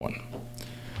One.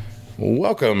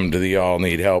 Welcome to the All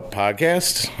Need Help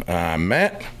podcast. I'm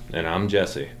Matt. And I'm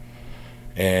Jesse.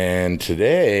 And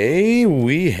today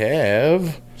we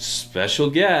have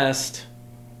special guest.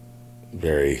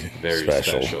 Very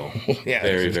special. Yeah,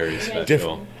 very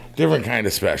special. Different kind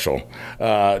of special.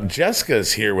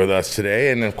 Jessica's here with us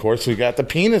today, and of course we got the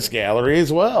Penis Gallery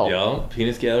as well. Yeah,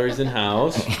 Penis Gallery's in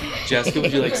house. Jessica,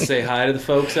 would you like to say hi to the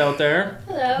folks out there?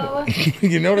 Hello.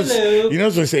 You notice when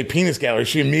I say Penis Gallery,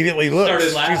 she immediately looks.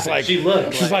 Started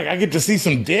laughing. She's like, I get to see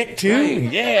some dick too.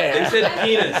 Right. Yeah. They said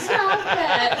penis. Stop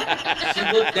that.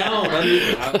 She looked down.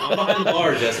 I'm behind the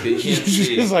bar, Jessica. You can't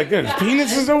see. She's like, there's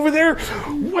penises over there?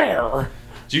 Where?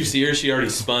 Did you see her? She already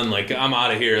spun. Like, I'm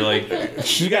out of here. Like,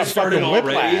 She got started fucking already?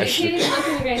 whiplash. She didn't look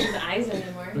in your guys' eyes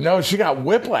anymore. No, she got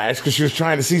whiplash because she was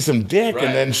trying to see some dick, Right.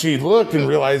 and then she looked and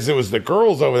realized it was the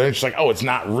girls over there, and she's like, oh, it's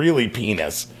not really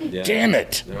penis. Yeah. Damn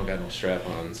it. They don't got no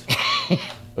strap-ons.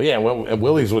 But yeah, well,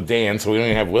 Willie's with Dan, so we don't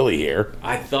even have Willie here.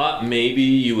 I thought maybe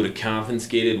you would have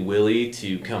confiscated Willie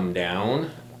to come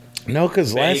down, No,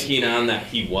 because banking on that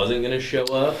he wasn't going to show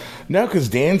up.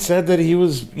 Dan said that he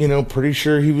was, pretty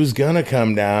sure he was gonna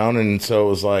come down, and so it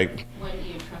was like, When do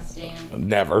you trust Dan?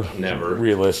 never. Never.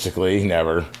 Realistically,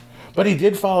 never. But he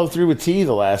did follow through with T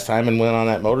the last time and went on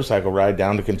that motorcycle ride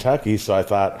down to Kentucky, so I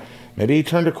thought maybe he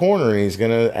turned a corner and he's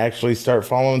gonna actually start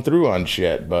following through on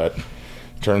shit, but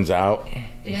turns out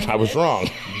Dan I was bitch. wrong.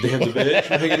 Dan the bitch,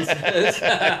 Megan says.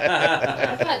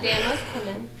 I thought Dan was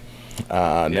coming.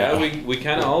 No. Yeah, we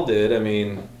kind of all did. I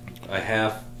mean, I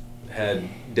half had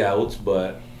doubts,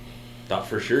 but thought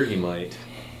for sure he might.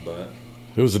 But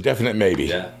It was a definite maybe.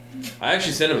 yeah, I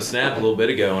actually sent him a snap a little bit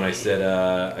ago, and I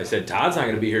said Todd's not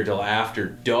going to be here till after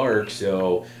dark.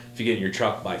 So if you get in your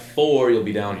truck by 4, you'll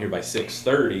be down here by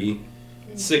 6:30.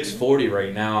 6:40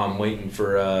 right now. I'm waiting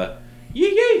for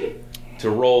yee to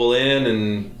roll in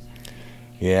and.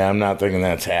 Yeah, I'm not thinking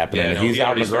that's happening. Yeah, no, He's he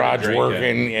out in already the garage started working.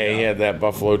 drinking. Yeah, he Yeah. had that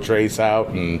Buffalo Trace out,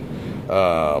 and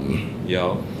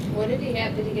What did he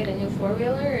have? Did he get a new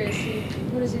four-wheeler, or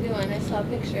what is he doing? I saw a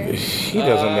picture. he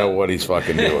doesn't know what he's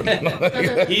fucking doing.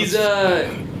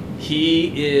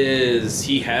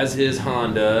 He has his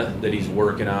Honda that he's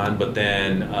working on, but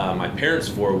then my parents'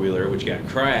 four-wheeler, which got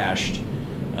crashed,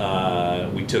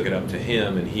 we took it up to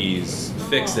him, and he's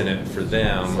fixing it for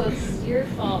them. So it's your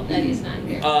fault that he's not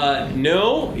here.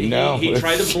 No, No. he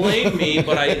tried to blame me,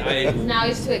 but I Now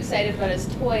he's too excited about his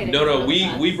toy. To no, go to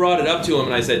we the brought it up to him,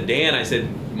 and I said, Dan,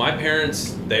 my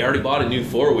parents, they already bought a new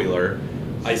four-wheeler.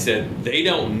 I said, they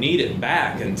don't need it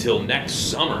back until next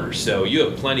summer, so you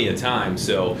have plenty of time.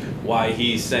 So why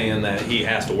he's saying that he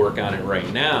has to work on it right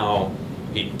now,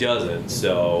 he doesn't.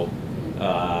 So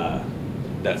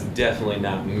that's definitely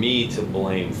not me to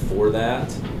blame for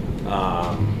that.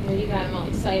 Well, you got him all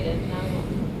excited.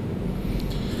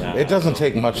 Now It doesn't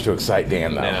take much to excite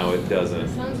Dan, though. No, it he doesn't.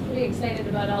 sounds pretty excited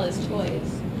about all his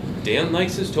toys. Dan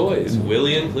likes his toys,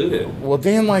 Willie included. Well,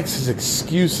 Dan likes his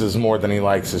excuses more than he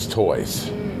likes his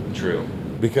toys. True.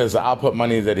 Because I'll put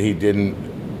money that he didn't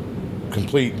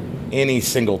complete any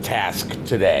single task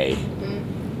today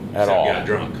at Except all. got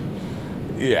drunk.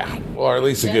 Yeah, or at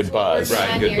least a good That's what buzz. working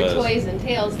Right, on good your buzz. toys and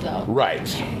tails, though.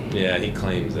 Right. Yeah, he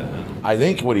claims that. I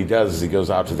think what he does is he goes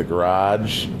out to the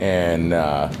garage and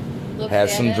Looks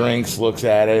has at some it. drinks, looks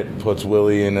at it, puts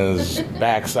Willie in his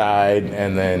backside,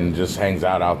 and then just hangs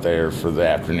out there for the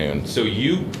afternoon. So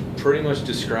you pretty much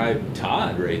described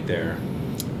Todd right there.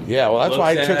 Yeah, well, that's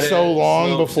why it Looks took at so long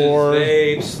smokes before. his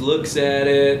vapes, looks at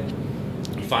it,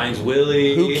 finds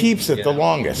Willie. Who keeps it the Yeah.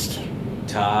 longest?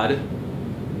 Todd.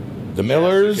 The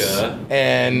Millers Jessica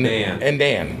and Dan. and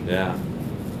Dan. Yeah.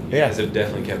 You Yeah. guys have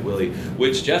definitely kept Willie.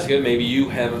 Which, Jessica, maybe you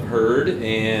haven't heard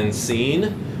and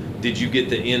seen. Did you get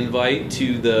the invite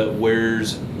to the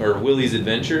Willie's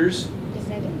Adventures? Yes,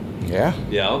 I did. Yeah.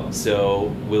 Yeah.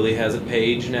 So Willie has a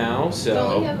page now. So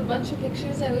Don't we have a bunch of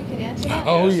pictures that we could add to that?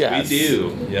 Oh, yes. we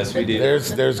do. Yes, we do.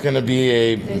 There's going to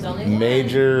be There's a only one.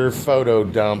 major photo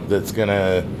dump that's going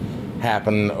to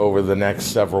happen over the next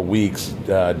several weeks.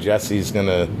 Jesse's going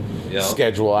to Yeah.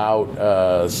 schedule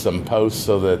out some posts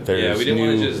so that there's Yeah, we didn't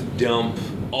want new. to just dump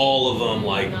all of them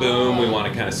like boom. We want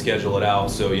to kind of schedule it out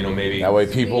so maybe That way,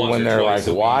 people once when or they're twice like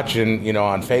a week. watching,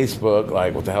 on Facebook,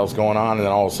 like what the hell's going on, and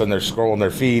then all of a sudden they're scrolling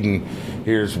their feed, and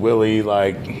here's Willie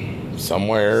like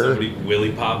somewhere.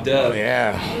 Willie popped up.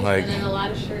 Yeah, He's like been in a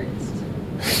lot of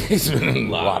shirts. he's been in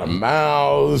a lot of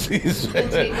mouths. He's Been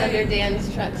taped been, under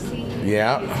Dan's truck seat.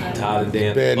 Yeah. Todd and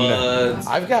Dan been Buds.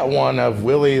 I've got one of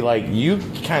Willie, like you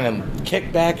kind of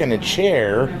kick back in a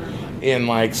chair in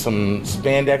like some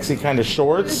spandexy kind of He was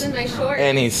shorts, in my shorts.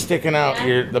 and he's sticking out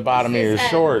Yeah. the bottom of His your head.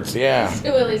 shorts. Yeah.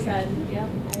 To Willie's head. Yep. I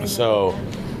remember So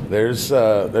that. there's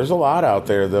a lot out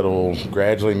there that'll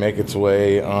gradually make its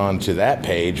way onto that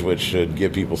page, which should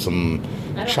give people some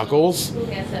I don't chuckles. know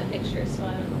who has that picture, so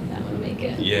I don't know if that would make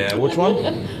it. Yeah. Which one?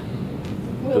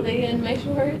 Will they in my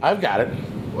short? I've got it.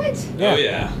 What? Oh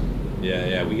yeah.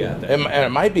 Yeah, we got that. And it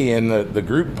might be in the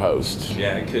group post.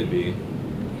 Yeah, it could be.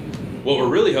 What we're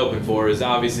really hoping for is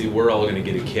obviously we're all going to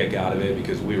get a kick out of it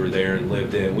because we were there and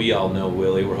lived it. We all know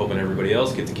Willie. We're hoping everybody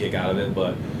else gets a kick out of it.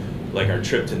 But like our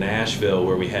trip to Nashville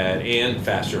where we had, and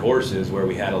Faster Horses, where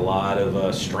we had a lot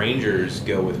of strangers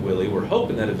go with Willie, we're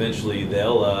hoping that eventually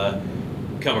they'll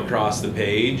come across the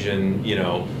page and,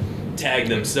 tag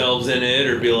themselves in it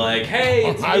or be like, hey,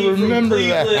 it's me I remember from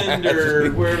Cleveland that.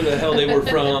 or wherever the hell they were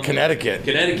from. Connecticut.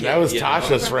 That was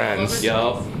Tasha's friends.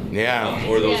 Yup. Yeah.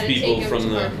 Or those gotta people take 'em from to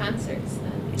the. more concerts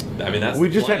then. I mean, that's We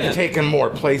the just have plan. to take them more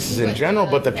places in general,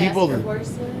 but the people. Faster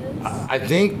Horses. I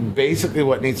think basically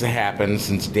what needs to happen,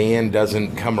 since Dan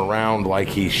doesn't come around like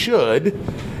he should,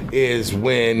 is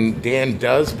when Dan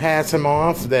does pass him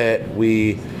off, that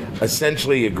we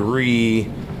essentially agree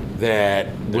that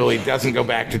Willie doesn't go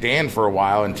back to Dan for a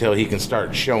while until he can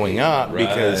start showing up, Right.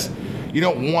 because you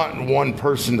don't want one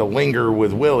person to linger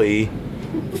with Willie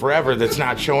forever that's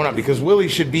not showing up, because Willie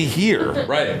should be here.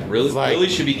 Right. Really, Like- really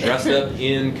should be dressed up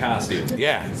in costume.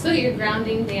 Yeah. So you're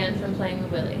grounding Dan from playing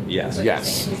with Willie? Yes. That's what you're Yes.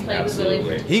 saying. He's played Absolutely. with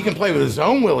Willie. He can play with his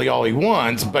own Willie all he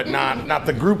wants, but not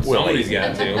the group Somebody's Willie.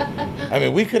 got to. I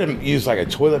mean, we could have used like a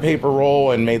toilet paper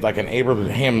roll and made like an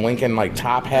Abraham Lincoln like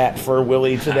top hat for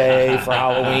Willie today for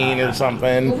Halloween or Well,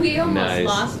 something. we almost Nice.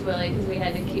 lost Willie because we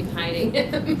had to keep hiding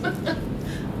him.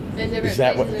 In different Is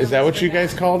that places. is that what you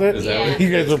guys called it? Is that what You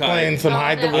guys were it's playing called? some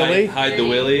hide the Hide- Willie? Hide the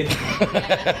Willie.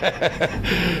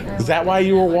 Is that why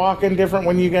you were walking different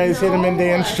when you guys hit him in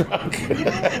Dan's No. truck?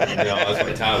 That's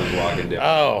why Todd was walking down.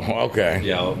 Oh, okay.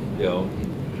 Yeah.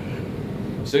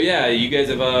 So yeah, you guys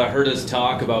have heard us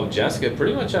talk about Jessica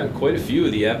pretty much on quite a few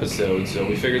of the episodes. So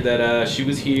we figured that she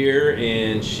was here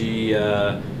and she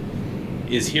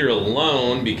is here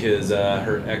alone because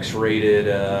her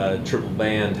X-rated triple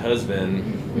band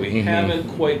husband. We Mhm. haven't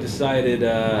quite decided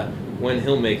when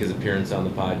he'll make his appearance on the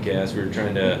podcast. We were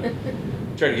trying to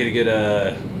get a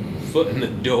good foot in the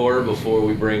door before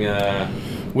we bring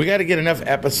We got to get enough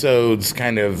episodes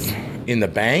kind of in the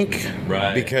bank,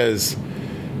 Right. Because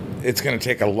it's going to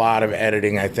take a lot of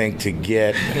editing, I think, to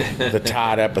get the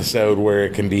Todd episode where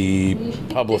it can be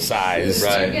publicized.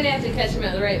 Right. You're gonna have to catch him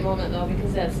at the right moment though,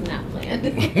 because that's not planned.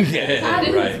 Yeah, Todd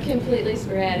is right. completely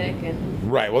sporadic and.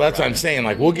 Right. Well, that's what I'm saying.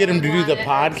 Like, we'll get him to do the He'll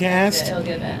podcast,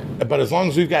 get that. but as long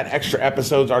as we've got extra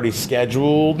episodes already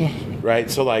scheduled, right?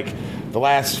 So, like, the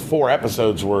last 4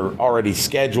 episodes were already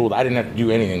scheduled. I didn't have to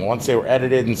do anything. Once they were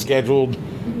edited and scheduled,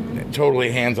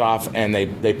 totally hands off, and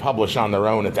they publish on their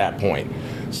own at that point.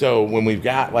 So when we've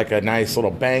got like a nice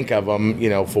little bank of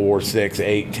them, 4, 6,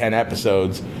 8, 10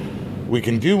 episodes, we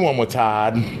can do one with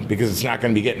Todd because it's not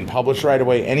going to be getting published right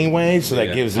away anyway. So that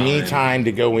Yeah, gives me time. time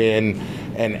to go in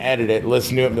and edit it,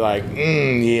 listen to it, and be like,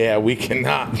 yeah, we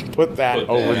cannot put that Put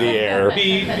over that the air.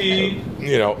 beep beep.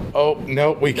 Oh,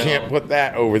 no, we can't put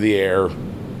that over the air.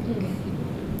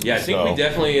 Yeah, I think So- we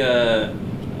definitely,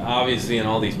 obviously, in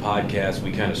all these podcasts,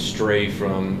 we kind of stray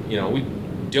from, we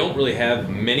don't really have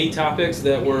many topics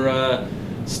that we're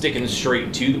sticking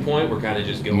straight to the point. We're kind of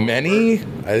just going. Many?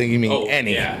 I think you mean Oh,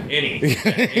 any. Yeah, any.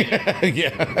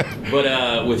 Yeah.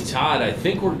 But with Todd, I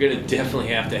think we're going to definitely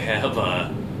have to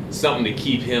have something to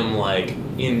keep him, like,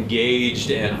 engaged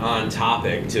and on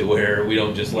topic to where we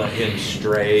don't just let him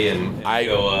stray and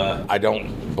go. I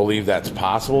don't believe that's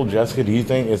possible. Jessica, do you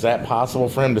think, is that possible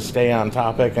for him to stay on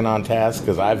topic and on task?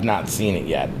 Because I've not seen it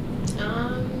yet.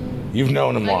 You've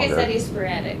known him Like longer. I said, he's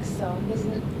sporadic, so he's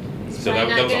So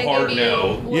probably that not was a gonna hard give you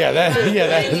no. what Yeah, that- you want yeah,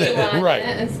 that- when you want right.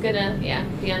 it. It's gonna, be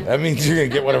on. That means you're going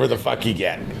to get whatever the fuck you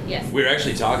get. Yes. We were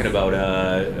actually talking about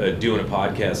doing a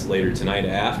podcast later tonight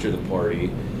after the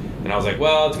party. And I was like,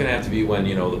 well, it's going to have to be when,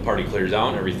 the party clears out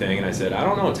and everything. And I said, I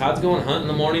don't know. Todd's going hunting in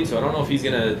the morning, so I don't know if he's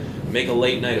going to make a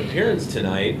late night appearance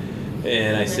tonight.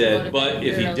 And I said, but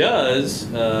if he does,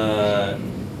 then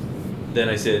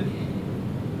I said,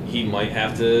 he might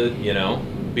have to,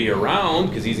 be around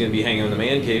because he's going to be hanging in the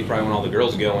man cave probably when all the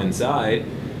girls go inside.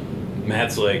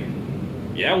 Matt's like,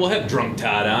 yeah, we'll have drunk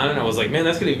Todd on. And I was like, man,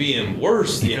 that's going to be even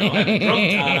worse, having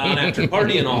drunk Todd on after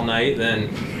partying all night. Then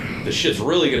the shit's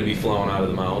really going to be flowing out of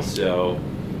the mouth. So,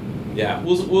 yeah,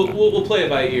 we'll play it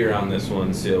by ear on this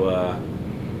one. So,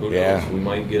 who knows? Yeah. We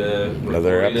might get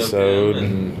Another recording of him episode.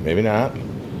 and Maybe not.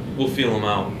 we'll feel him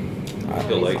out. I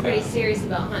feel He's like pretty that. serious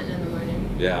about hunting in the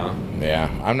morning. Yeah. Yeah,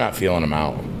 I'm not feeling him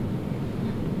out.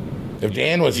 If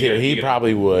Dan was You here, get- he you get-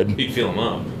 probably would. He'd feel him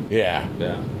up. Yeah.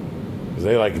 Yeah.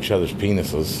 because they like each other's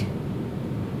penises.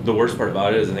 The worst part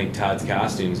about it is I think Todd's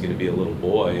costume is going to be a little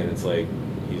boy, and it's like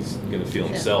he's going to feel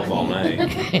himself all night.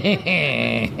 He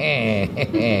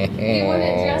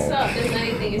wouldn't dress up as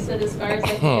anything. He said as far as I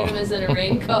could get him is in a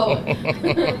raincoat.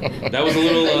 That was a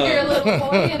little. Like you're a little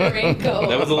boy in a raincoat.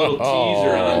 That was a little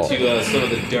teaser onto some of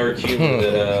the dark humor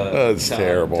that. That's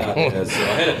terrible. Todd has.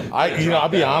 So I'll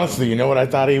be honest with you. You know what I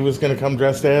thought he was going to come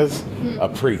dressed as? A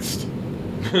priest.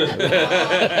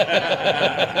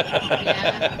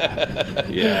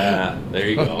 Yeah, there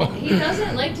you go. He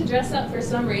doesn't like to dress up for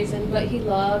some reason, but he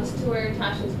loves to wear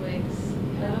Tasha's wigs.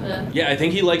 Yeah, I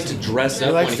think he likes to dress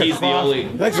up when he's the only.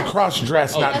 He likes to cross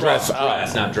dress, not dress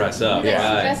up. Not dress up. He likes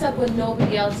Right. to dress up when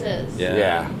nobody else is.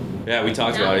 Yeah. Yeah, we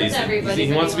talked about it.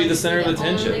 He wants to be the center of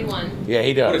attention. Yeah,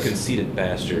 he does. What a conceited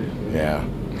bastard. Yeah.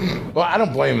 Well, I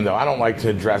don't blame him though. I don't like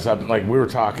to dress up. Like we were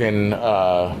talking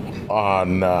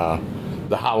on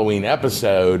the Halloween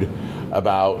episode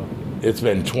about. It's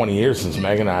been 20 years since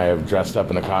Meg and I have dressed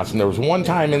up in a costume. There was one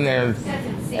time in there,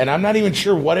 and I'm not even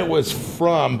sure what it was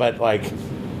from, but like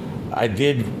I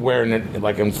did wear an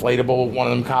like inflatable one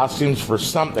of them costumes for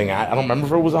something. I don't remember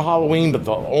if it was a Halloween, but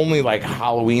the only like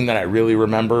Halloween that I really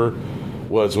remember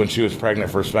was when she was pregnant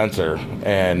for Spencer,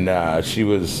 and she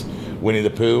was Winnie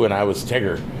the Pooh and I was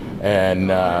Tigger,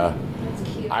 and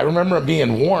I remember it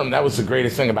being warm. That was the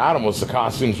greatest thing about them was the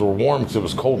costumes were warm because it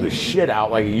was cold as shit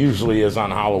out, like it usually is on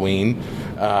Halloween.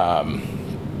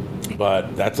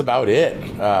 But that's about it.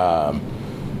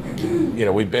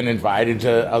 We've been invited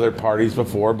to other parties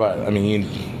before, but I mean,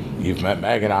 you've met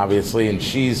Megan obviously, and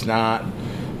she's not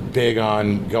big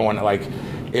on going. Like,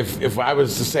 if I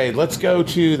was to say, let's go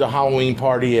to the Halloween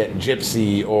party at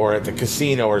Gypsy or at the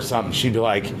casino or something, she'd be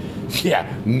like,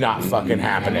 yeah, not fucking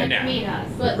happening. Meet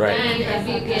us. But Right. then if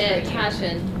you get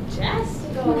Tasha and Jess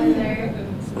to go with her,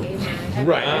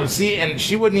 Right. See, and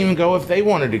she wouldn't even go if they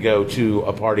wanted to go to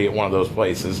a party at one of those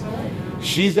places.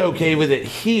 She's okay with it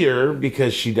here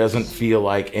because she doesn't feel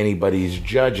like anybody's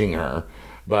judging her.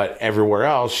 But everywhere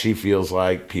else, she feels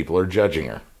like people are judging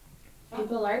her.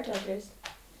 people are judges.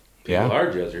 People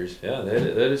are judges. Yeah,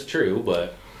 that is true.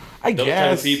 But I those guess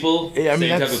type of people, Yeah, I mean, same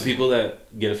type that's- of people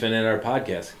that get offended at our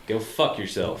podcast, go fuck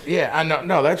yourself. Yeah, I know.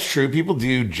 No, that's true. People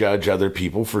do judge other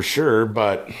people for sure,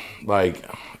 but like,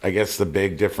 I guess the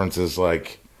big difference is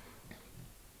like,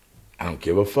 I don't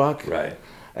give a fuck. Right.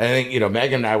 I think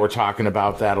Megan and I were talking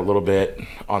about that a little bit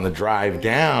on the drive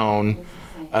down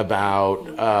about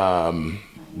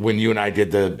when you and I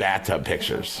did the bathtub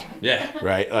pictures, Yeah.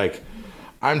 right? Like,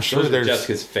 I'm sure Those are there's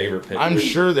Jessica's favorite pictures. I'm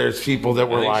sure there's people that I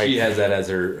were think like, she has that as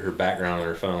her background on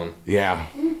her phone. yeah.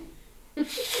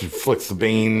 She flicks the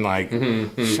bean like,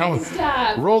 show,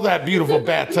 Stop. roll that beautiful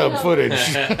bathtub footage.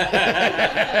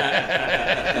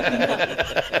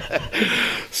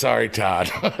 Sorry, Todd.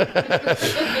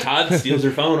 Todd steals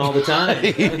her phone all the time.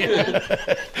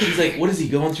 He's like, what is he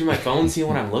going through my phone, seeing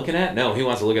what I'm looking at? No, he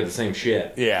wants to look at the same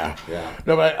shit. Yeah. Yeah.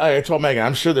 No, but I told Megan,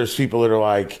 I'm sure there's people that are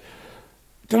like,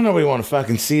 don't nobody want to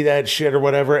fucking see that shit or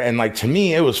whatever. And like, to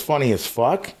me, it was funny as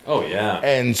fuck. Oh, yeah.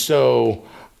 And so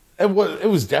it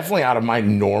was definitely out of my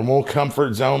normal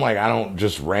comfort zone. Like, I don't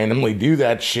just randomly do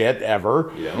that shit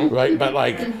ever. Yeah. Right.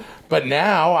 But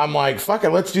now I'm like, fuck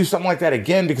it, let's do something like that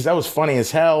again because that was funny as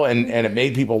hell and it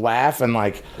made people laugh. And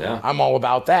like, Yeah. I'm all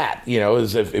about that,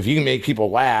 is if you can make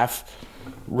people laugh,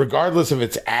 regardless if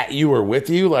it's at you or with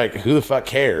you, like, who the fuck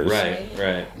cares?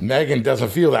 Right. Megan doesn't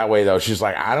feel that way though. She's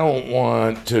like, I don't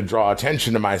want to draw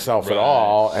attention to myself at Right.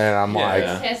 all. And I'm Yeah. like,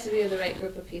 It has to be with the right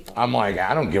group of people.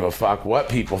 I don't give a fuck what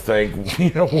people think,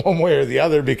 one way or the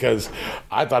other, because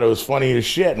I thought it was funny as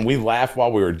shit. And we laughed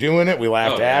while we were doing it. We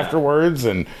laughed Oh, yeah. afterwards.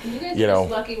 And, You guys are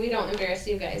just lucky we don't embarrass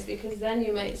you guys because then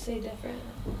you might say different.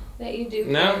 That you do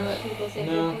No. care what people think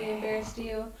No. if we embarrassed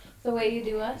you the way you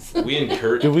do us. We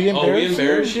encourage. Did we embarrass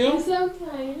embarrass you?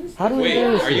 Sometimes. how do we Wait,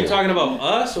 embarrass are you talking about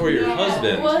us or your Yeah.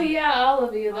 husband? Well, yeah, all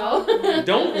of you though.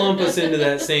 Don't lump us into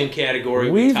that same category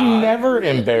with We've Todd. never You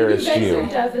embarrassed guys are you.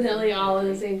 definitely all in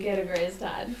the same category as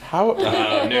Todd. How?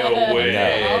 Oh, no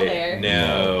way. All there.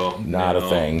 No. Not no. a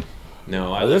thing.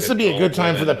 No. I This look would be at a good both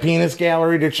time for the women. penis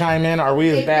gallery to chime in. Are we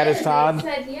as They bad did. as Todd? They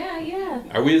said, yeah.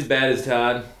 Are we as bad as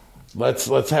Todd? Let's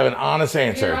have an honest You're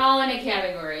answer. all in a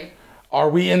category. Are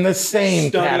we in the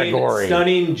same category?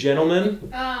 Stunning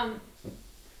gentlemen.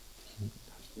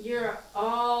 You're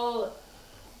all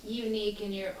unique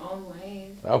in your own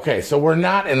ways. Okay, so we're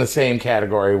not in the same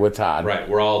category with Todd. Right.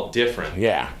 We're all different.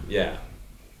 Yeah. Yeah.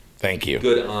 Thank you.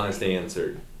 Good, honest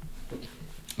answer.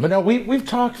 But no, we've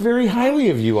talked very highly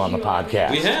of you on the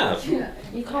podcast. We have.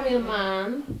 You call me a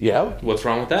mom. Yep. What's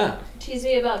wrong with that? Tease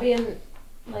me about being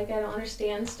like I don't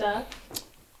understand stuff.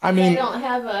 I I mean, don't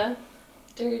have a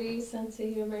dirty sense of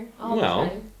humor all Well, the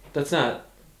time. that's not.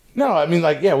 No, I mean,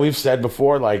 like, yeah, we've said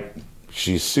before, like,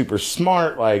 she's super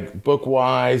smart, like,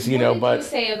 book-wise, you know, What but... did you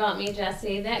say about me,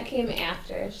 Jesse? That came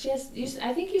after. I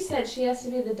think you said she has to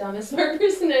be the dumbest smart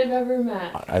person I've ever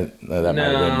met. That might have been Is me.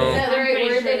 that the right pretty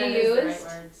word sure that that he is the right used?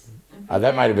 words.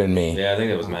 That might have been me. Yeah, I think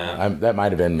it was Matt. That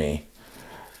might have been me.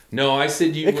 No, I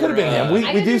said you. It could have been him. We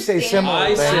do say understand. similar I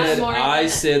things. said More I than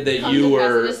said that comes you across,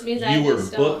 were it just means I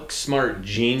just don't book smart,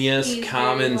 genius, tease very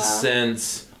common well.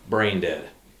 sense, brain dead.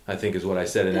 I think is what I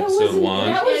said in That episode was, 1.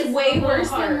 that was It's way a little worse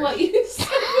than harsh. what you said.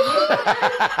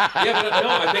 Yeah, but no,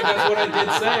 I think that's what I did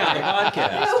say on the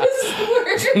podcast. That was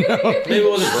worse. Maybe it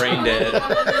wasn't brain dead.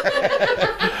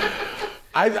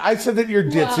 I said that you're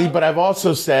ditzy, Wow. but I've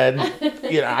also said,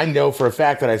 you know, I know for a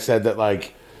fact that I said that,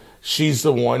 like, she's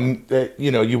the one that,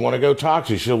 you know, you want to go talk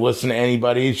to. She'll listen to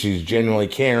anybody. She's genuinely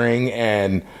caring.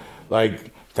 And,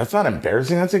 like, that's not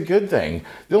embarrassing. That's a good thing.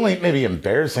 The only maybe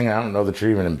embarrassing, I don't know that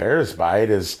you're even embarrassed by it,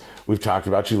 is we've talked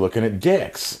about you looking at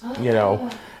dicks, you know,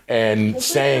 and It's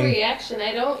saying, like a reaction.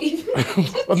 I don't even.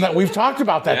 well, no, we've talked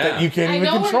about that, that Yeah. you can't I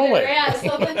even know control where it. they're at,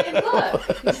 so then I look.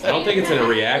 I don't think it's in a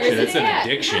reaction. Where's It's it an at?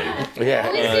 addiction. I've Yeah,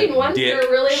 only seen one for a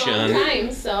really long Diction.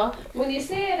 time, so when you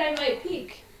say it, I might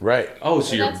peek. right. Oh,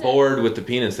 so But you're that's it. bored with the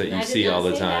penis that I you did see not all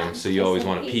the say time, that. so you I always said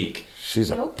want to peek. peek. She's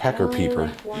a Nope, pecker I only peeper.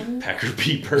 left one. Pecker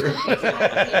peeper.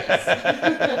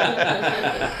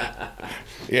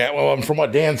 Yeah, well, from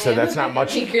what Dan said, that's not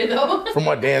much. Peeker, though. From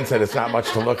what Dan said, it's not much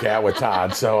to look at with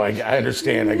Todd. So I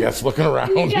understand, I guess, looking You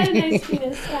around. got a nice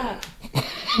penis. Stop.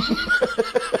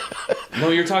 No,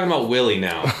 you're talking about Willie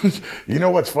now. You know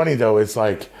what's funny, though? It's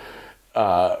like,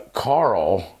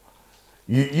 Carl,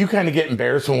 you kind of get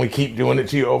embarrassed when we keep doing it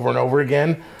to you over and over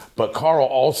again. But Carl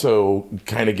also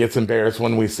kind of gets embarrassed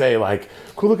when we say, like,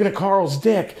 quit looking at Carl's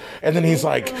dick. And then he's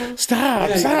like, stop.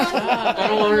 Stop. I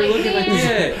don't want her to look at my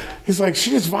dick. He's like,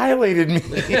 she just violated me.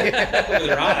 With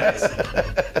her eyes.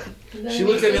 Then She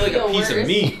looks at me like a feel piece of worse.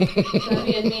 meat. That'd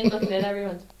be mean looking at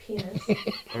everyone's penis.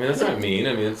 I mean, that's not mean.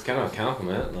 I mean, it's kind of a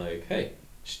compliment. Like, hey,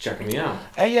 she's checking me out.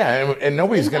 And yeah, and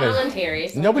nobody's going to... Involuntary.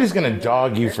 so Nobody's going to it's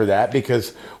dog you for that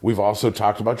because we've also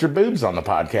talked about your boobs on the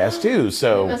podcast, too. I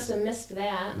So... must have missed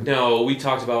that. No, we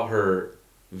talked about her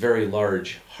very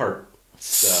large heart.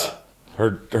 Her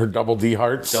double D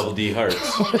hearts. Double D hearts.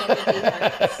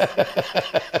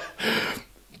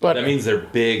 But That means they're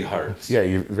big hearts. yeah,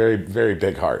 you very, very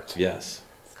big heart. Yes.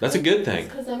 That's a good thing.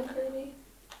 Because I'm curvy.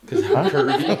 'Cause I'm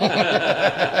curvy.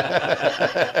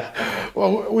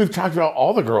 Well, we've talked about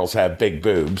all the girls have big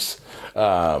boobs.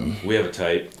 We have a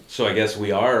type. So I guess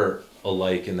we are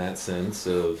alike in that sense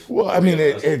of... Well, I mean,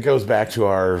 it goes back to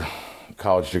our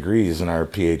college degrees and our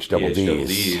PH double PH Ds.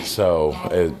 Ds. So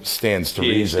it stands to PH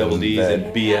reason double Ds that,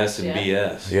 and BS and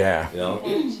BS. yeah.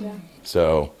 Yep.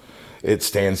 So it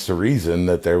stands to reason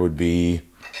that there would be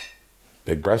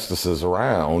big breastises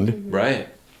around. Right.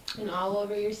 And all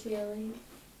over your ceiling.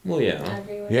 Well, yeah.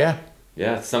 Everywhere. Yeah.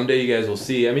 Yeah, someday you guys will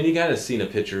see. I mean, you guys seen a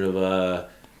picture of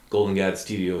Golden God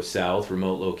Studio South,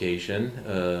 remote location.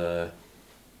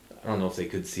 I don't know if they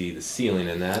could see the ceiling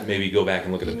in that. Maybe go back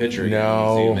and look at the picture again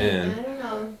No. and zoom I in. don't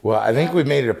know. Well, I think we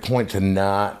made it a point to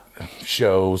not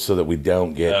show so that we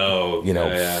don't get, Oh,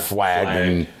 flagged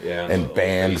and, yeah, and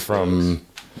banned these from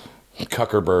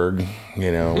Kuckerberg,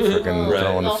 freaking Right.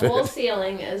 throwing The a fit. whole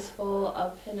ceiling is full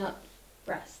of pinup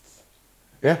breasts.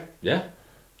 Yeah. Yeah,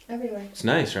 Everywhere. it's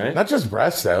nice, right? Not just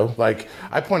breasts, though. Like,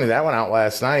 I pointed that one out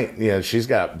last night. She's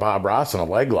got Bob Ross in a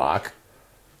leg lock.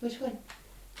 Which one?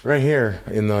 Right here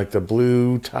in the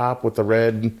blue top with the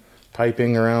red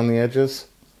piping around the edges.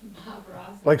 Bob Ross.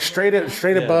 Like straight Yeah,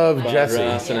 above Bob Jesse.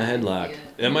 Ross in a headlock.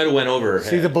 That might have went over her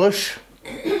See head. the bush?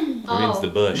 It means the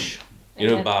bush. You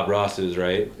know who Bob Ross is,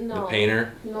 right? The No.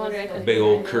 painter. No wonder I couldn't Big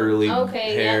old find it. curly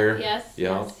Okay, hair. Yes.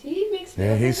 Yeah. Yes. He makes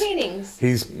Yeah, beautiful paintings.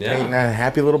 He's Yeah. painting a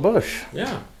happy little bush.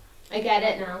 Yeah. I get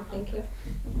it now. Thank you.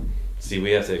 See,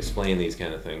 we have to explain these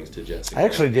kind of things to Jessica. I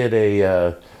actually did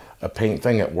a paint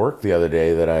thing at work the other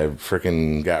day that I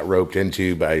freaking got roped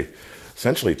into by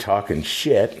essentially talking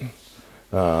shit.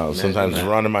 Sometimes that.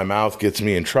 running my mouth gets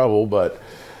me in trouble, but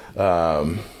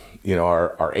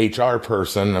our HR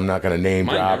person, I'm not going to name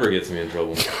Mine drop. never gets me in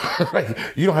trouble. Right.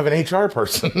 You don't have an HR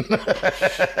person. If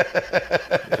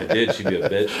I did, she'd be a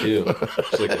bitch too.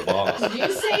 She's like the boss. Did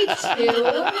you say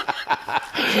two?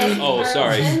 Oh,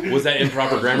 sorry. Was that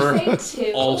improper grammar? Did you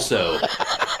say two? Also,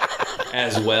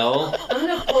 as well. I'm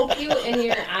gonna poke you in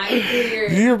your eye through your.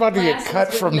 You're about to get glasses cut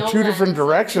with from no two different lens.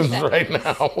 directions 2 right seconds.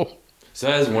 now. So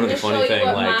that is one I'm of the gonna funny show you things.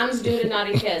 what Like, moms do to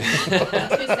naughty kids. 2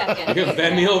 seconds. you're gonna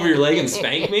bend me over your leg and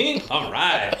spank me? All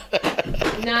right,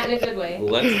 Not in a good way.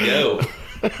 let's go.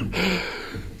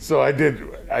 So I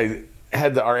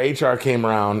had our HR came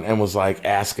around and was like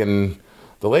asking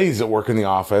the ladies that work in the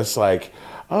office, like,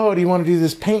 oh, do you want to do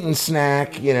this painting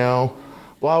snack, you know,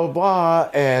 blah, blah, blah.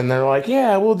 And they're like,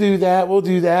 yeah, we'll do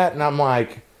that. And I'm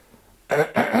like,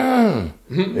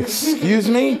 excuse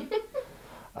me?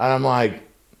 And I'm like,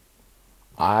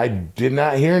 I did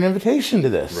not hear an invitation to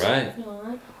this. Right.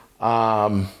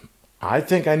 I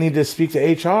think I need to speak to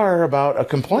HR about a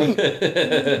complaint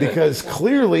because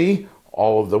clearly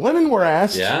all of the women were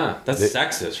asked. Yeah, that's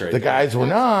sexist, right? The guys were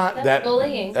not. That's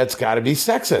bullying. That's got to be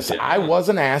sexist. Yeah. I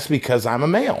wasn't asked because I'm a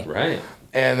male. Right.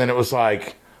 And then it was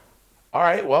like, all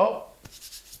right, well,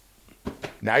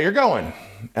 now you're going.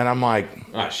 And I'm like,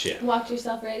 Oh, shit. Walked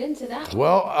yourself right into that.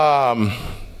 well,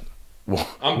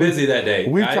 I'm busy that day.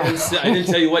 We've I didn't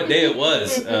tell you what day it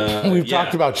was. we've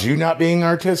talked about you not being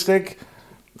artistic.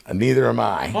 Neither am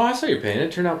I. Oh, I saw your paint.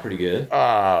 It turned out pretty good.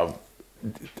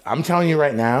 I'm telling you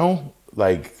right now,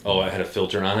 like, Oh, I had a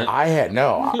filter on it.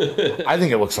 I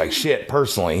think it looks like shit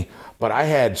personally, but I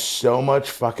had so much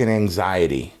fucking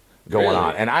anxiety going Really?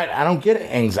 on. And I don't get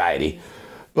anxiety,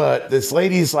 but this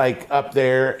lady's like up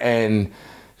there and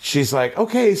she's like,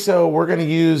 okay, so we're going to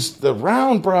use the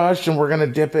round brush and we're going to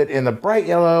dip it in the bright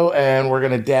yellow and we're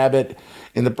going to dab it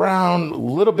in the brown a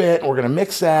little bit. And we're going to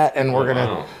mix that and we're going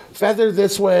to wow. feather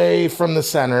this way from the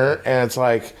center. And it's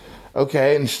like,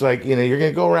 okay. And she's like, you know, you're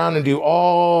going to go around and do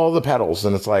all the petals.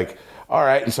 And it's like, all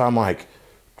right. And so I'm like,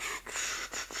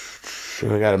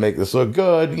 I got to make this look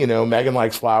good. You know, Megan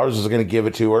likes flowers. Is going to give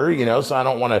it to her, you know, so I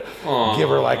don't want to give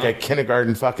her like a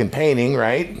kindergarten fucking painting,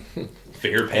 right?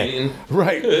 Finger painting.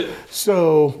 Right.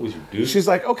 So Who's your dude? she's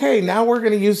like, okay, now we're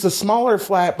going to use the smaller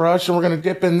flat brush and we're going to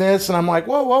dip in this. And I'm like,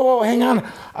 whoa, hang on.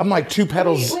 I'm like two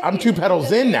petals. I'm two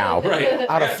petals in now. Right.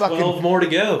 Out of Got fucking 12 more to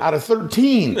go. out of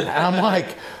 13. And I'm like,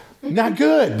 not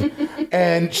good.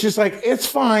 And she's like, it's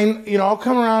fine. You know, I'll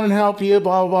come around and help you,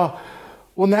 blah, blah, blah.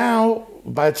 Well, now,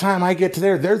 by the time I get to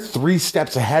there, they're 3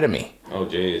 steps ahead of me. Oh,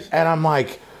 jeez. And I'm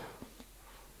like,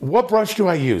 what brush do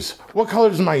I use? What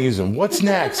colors am I using? What's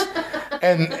next?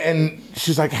 And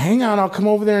she's like, hang on, I'll come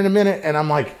over there in a minute. And I'm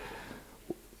like,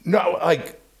 no,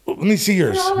 like, let me see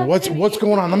yours. What's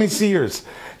going on? Let me see yours.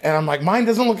 And I'm like, mine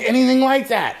doesn't look anything like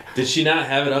that. Did she not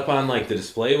have it up on like the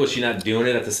display? Was she not doing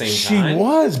it at the same She time?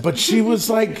 was, but she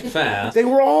was like, Fast. they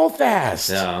were all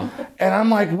fast. Yeah. And I'm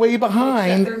like way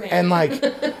behind. Except for me. And like,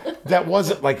 that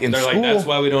wasn't like in They're school. like, that's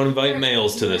why we don't invite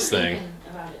males to this thing.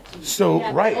 So,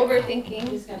 Yeah, right.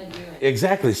 Overthinking.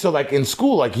 Exactly. So, like in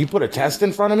school, like you put a test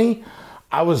in front of me,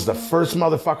 I was the first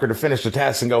motherfucker to finish the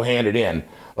test and go hand it in.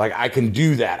 Like I can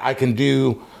do that. I can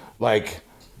do like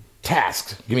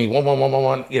tasks. Give me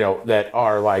one, you know, that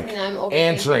are like And I'm overthinking.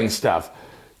 answering stuff.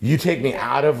 You take me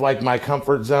out of like my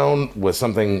comfort zone with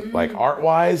something like art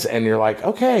wise, and you're like,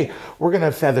 okay, we're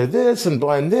gonna feather this and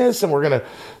blend this, and we're gonna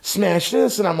smash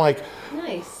this, and I'm like,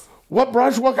 Nice. what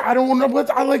brush? What? I don't know what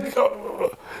I like.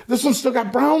 This one's still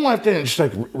got brown left in it. She's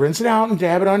like, rinse it out and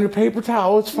dab it on your paper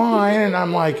towel. It's fine. And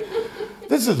I'm like,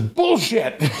 this is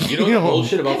bullshit. You know what's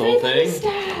bullshit about the whole Everybody thing?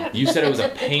 stop. You said it was a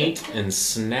paint and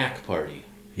snack party.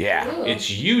 Yeah, It's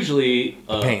usually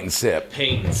a paint and sip.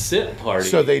 paint and sip party.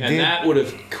 So they and did- that would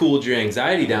have cooled your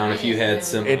anxiety down if you had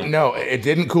some. No, it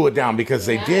didn't cool it down because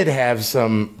they did have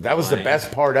some. That was the Wine.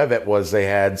 best part of it was they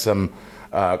had some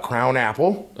Crown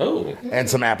apple Oh, and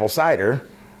some apple cider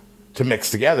to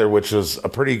mix together, which was a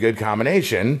pretty good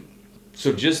combination.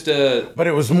 so just But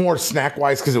it was more snack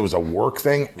wise because it was a work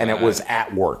thing and it Right. was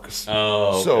at work. Oh,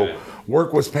 okay. So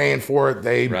work was paying for it.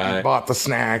 They Right. bought the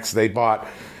snacks. They bought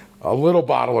a little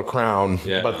bottle of Crown,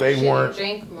 Yeah. but they Should've weren't.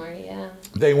 drank more, yeah.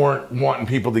 They weren't wanting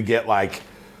people to get like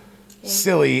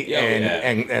silly Yeah, and,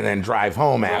 yeah. and then drive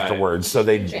home afterwards. So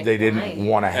they Drink didn't wine.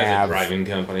 want to as a have driving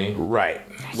company. right.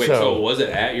 Wait, so was it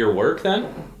at your work then?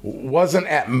 wasn't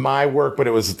at my work, but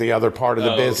it was at the other part of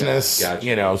the Oh, okay. business. Gotcha.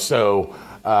 You know, so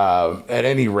at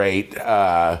any rate,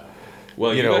 Well,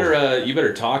 You you, know- you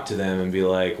better talk to them and be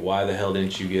like, why the hell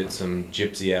didn't you get some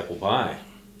gypsy apple pie?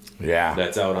 yeah,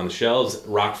 That's out on the shelves.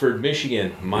 Rockford,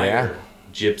 Michigan. Meyer.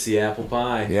 Gypsy apple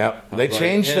pie. yep. I They was like,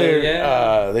 changed hell their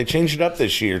yeah. they changed it up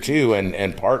this year too,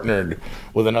 and partnered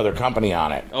with another company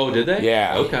on it. Oh, did they?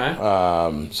 Yeah.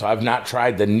 Okay. So I've not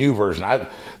tried the new version.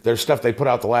 There's stuff they put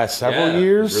out the last several Yeah,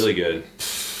 years. Really good.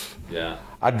 Yeah.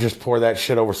 I'd just pour that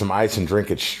shit over some ice and drink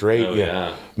it straight. Oh,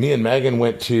 yeah. Me and Megan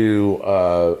went to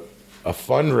a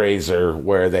fundraiser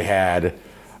where they had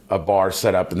a bar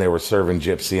set up and they were serving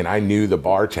gypsy, and I knew the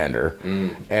bartender,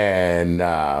 and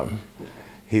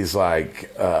he's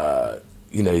like,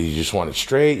 you know, you just want it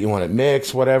straight, you want it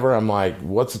mixed, whatever. I'm like,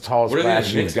 what's the tallest What are they glass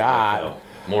gonna you've mix it with, got? though?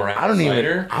 More apple I don't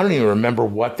cider? even remember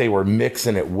what they were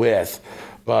mixing it with,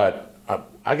 but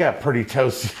I got pretty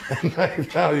toasty.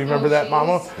 You remember that,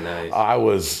 Mama? Nice. I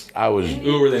was.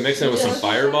 Ooh, were they mixing it with some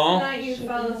Fireball? Night you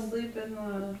fell asleep in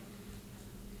the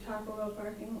Taco Bell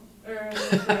parking or in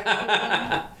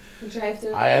the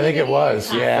Drive-through. I think it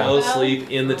was. Yeah. Fell asleep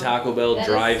in the Taco Bell That is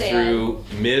drive-through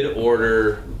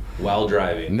mid-order while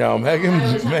driving. No, Megan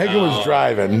was Oh.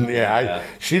 driving. Yeah. Yeah,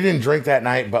 she didn't drink that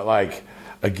night, but like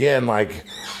again, like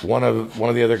one of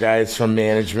the other guys from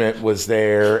management was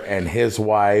there, and his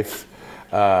wife,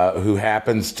 who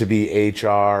happens to be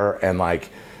HR, and like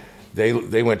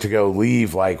they went to go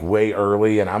leave like way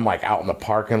early, and I'm like out in the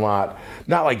parking lot,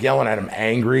 not like yelling at him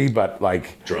angry, but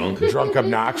like Drunk.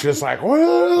 obnoxious, like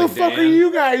where the Like fuck are Dan?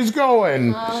 you guys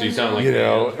going? So you sound like You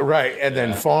know, Dan. right. And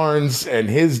then Farnes and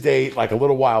his date, like a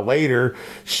little while later,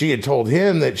 she had told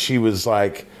him that she was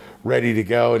like ready to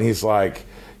go. And he's like,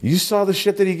 you saw the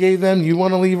shit that he gave them? You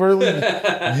want to leave early?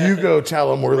 You go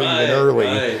tell him we're Right, leaving early.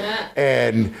 right.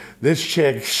 And this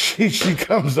chick, she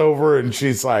comes over and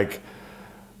she's like,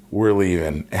 we're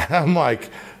leaving. And I'm like,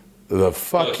 the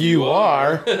fuck you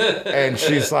are. And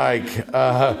she's like,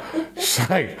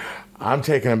 I'm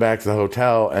taking him back to the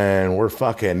hotel and we're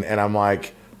fucking. And I'm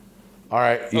like, all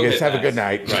right, you guys have a good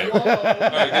night. Right. All right,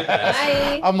 good night.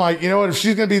 Bye. I'm like, you know what? If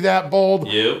she's gonna be that bold,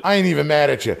 Yep. I ain't even mad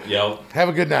at you. Yep. Have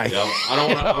a good night. Yep. I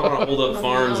don't want to hold up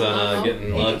farms on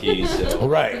getting lucky. So.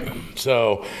 Right.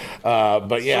 So,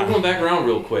 but yeah. Circling back around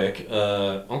real quick,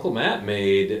 Uncle Matt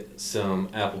made some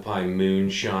apple pie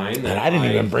moonshine. And I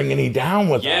didn't even bring any down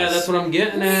with Yeah, us. that's what I'm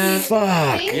getting at.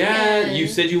 Fuck. Yeah, you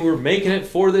said you were making it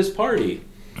for this party.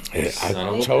 Son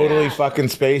of I a- totally fucking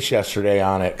spaced yesterday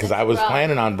on it because I was rough.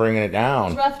 planning on bringing it It's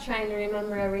down. rough trying to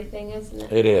remember everything, isn't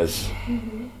it? It is.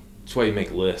 That's why you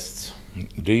make lists.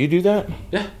 Do you do that?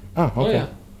 Yeah. Oh, Oh okay. yeah.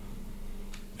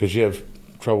 Because you have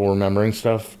trouble remembering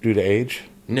stuff due to age?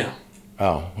 No,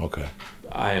 Oh, okay.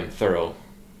 I am thorough.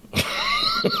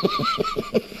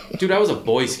 Dude, I was a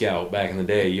Boy Scout back in the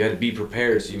day. You had to be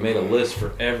prepared, so you made a list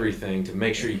for everything to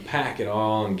make sure you pack it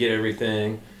all and get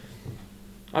everything.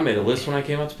 I made a list when I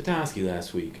came up to Petoskey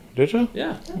last week. Did you?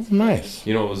 Yeah. That's nice.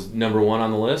 You know what was number one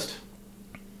on the list?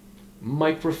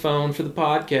 Microphone for the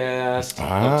podcast.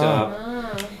 Ah. Up top.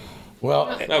 Ah.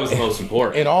 Well, That was the most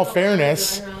important. in all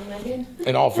fairness, Going wrong,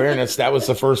 Megan? that was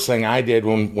the first thing I did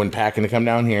when packing to come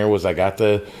down here was I got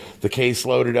the case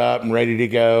loaded up and ready to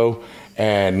go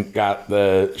and got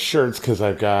the shirts because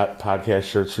I've got podcast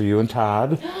shirts for you and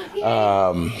Todd. Yeah,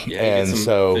 And get some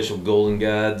so official Golden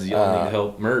Gods. Y'all need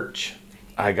help merch.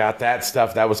 I got that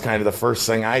stuff. That was kind of the first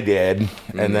thing I did.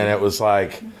 And then it was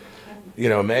like, you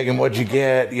know, Megan, what'd you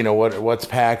get? You know, what's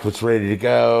packed, what's ready to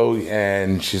go?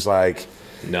 And she's like,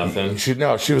 Nothing.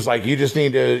 she was like, you just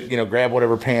need to, you know, grab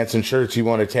whatever pants and shirts you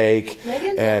want to take.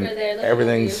 Megan's and over there looking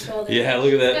everything's over your shoulder.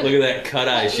 Yeah, look at that cut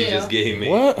eye she you. just gave me.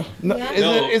 what? No, Yeah.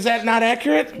 No. is that not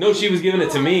accurate? No, she was giving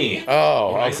it to me.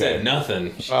 Oh, I okay. said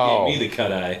nothing. She Oh. gave me the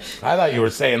cut eye. I thought you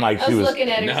were saying like I she was was. looking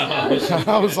at her. No. So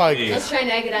I was like, I was trying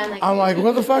to egg it on. I'm like,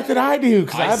 what the fuck did I do?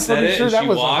 Because I I'm said pretty it, sure and that she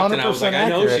was walked, 100% and I was like, I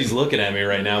know accurate. she's looking at me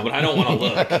right now, but I don't want to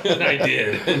look. And I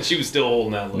did, and she was still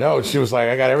holding that look. No, she was like,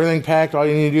 I got everything packed. All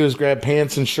you need to do is grab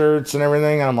pants and shirts and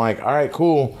everything. And I'm like, all right,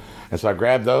 cool. And so I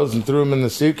grabbed those and threw them in the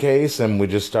suitcase, and we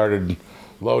just started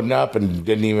loading up and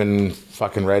didn't even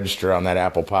fucking register on that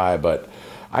apple pie. But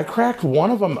I cracked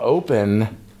one of them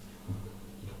open.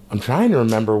 I'm trying to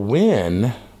remember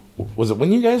when. Was it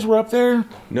when you guys were up there?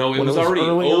 No, it When was already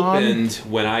early on? opened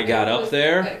when I got up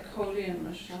there. At Cody and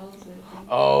Michelle's, I think.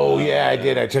 Oh, yeah, I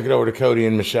did. I took it over to Cody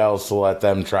and Michelle's to let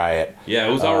them try it. Yeah,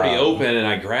 it was already open, and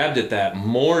I grabbed it that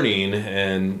morning.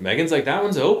 And Megan's like, "That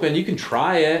one's open. You can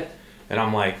try it." And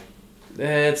I'm like,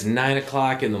 "It's 9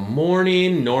 o'clock in the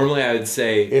morning. Normally, I would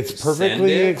say It's send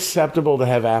perfectly it." acceptable to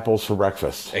have apples for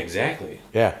breakfast. Exactly.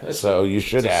 Yeah, so you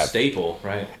should It's a have. staple,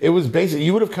 right? It was basically,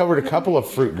 you would have covered a couple of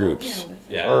fruit groups.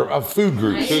 Yeah. Or of food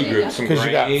groups. Food groups, some Because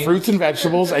you got grain. fruits and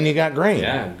vegetables and you got grain.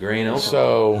 Yeah, grain alcohol.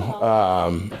 So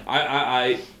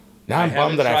I now I'm I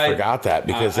bummed that haven't I tried- forgot that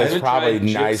because I that's haven't probably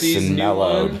tried nice Gypsy's and new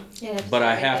mellowed. one, Yeah, but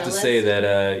I make have a to list. say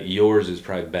that yours is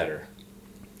probably better.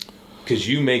 Because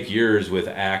you make yours with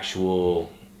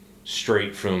actual,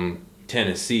 straight from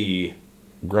Tennessee,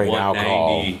 Grain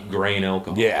alcohol. 190 grain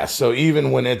alcohol. Yeah, so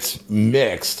even when it's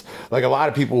mixed, like a lot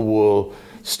of people will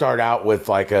start out with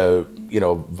like a, you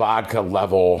know, vodka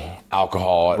level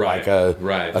alcohol at Right, like a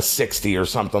right. a 60 or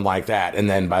something like that. And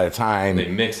then by the time They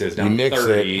mix it you down mix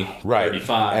 30, it, right.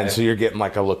 35. And so you're getting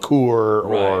like a liqueur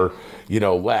or, Right. you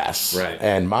know, less. Right.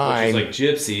 And mine, Which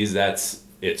is like Gypsy's,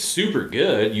 it's super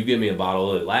good. You gave me a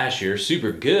bottle of it last year,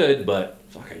 super good, but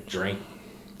fuck, I drank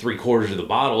 3/4 of the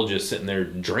bottle just sitting there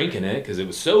drinking it because it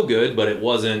was so good, but it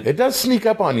wasn't. It does sneak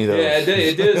up on you, though. Yeah, it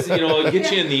does. It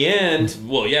gets you in the end.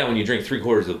 Well, yeah, when you drink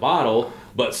 3/4 of the bottle,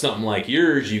 but something like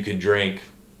yours, you could drink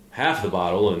half the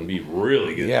bottle and be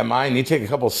really good. Yeah, mine, you take a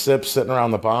couple sips sitting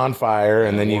around the bonfire,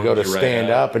 and then you go to warms you right stand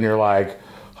up. up, and you're like,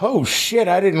 oh shit,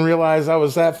 I didn't realize I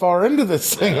was that far into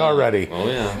this thing already. Oh,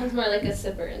 yeah. Sounds more like a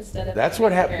sipper instead of. That's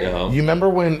what happened. Yeah. You remember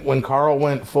when Carl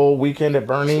went full weekend at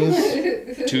Bernie's?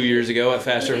 2 years ago at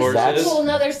Faster That's a Horses. whole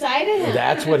nother side of him.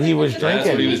 That's what he was That's what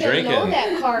drinking. he was You didn't know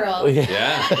drinking. that, Carl. Yeah.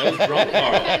 Yeah, that was drunk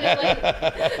Carl. Kind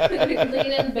of like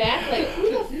leaning back, like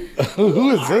Who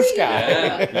is this guy?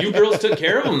 Yeah, you girls took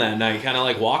care of him that night, kind of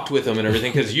like walked with him and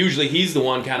everything, because usually he's the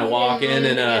one kind of walking and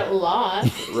get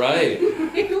lost. right.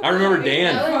 I remember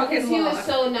Dan. Because he was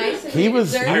so nice. And He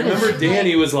was- deserved I remember it. Dan.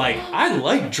 He was like, "I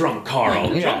like drunk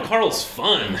Carl. Yeah. Drunk Carl's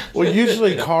fun." Well,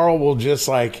 usually Carl will just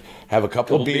like have a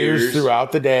couple Couple beers beers.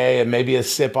 throughout the day and maybe a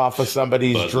sip off of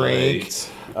somebody's Bud drink. Lights.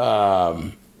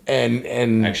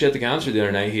 And Actually, at the concert the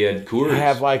other night, he had Coors.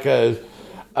 have like a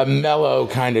mellow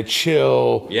kind of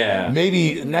chill. Yeah.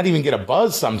 Maybe not even get a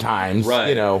buzz sometimes. right.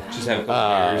 You know. just have a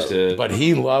couple beers to. But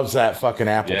he loves that fucking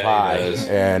apple Yeah, he pie. does.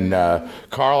 And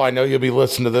Carl, I know you'll be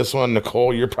listening to this one.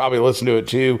 Nicole, you're probably listening to it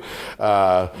too.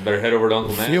 better head over to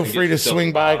Uncle Matt. Feel and get free to yourself swing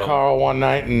a by bottle. Carl one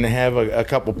night and have a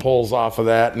couple pulls off of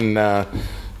that, and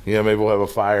maybe we'll have a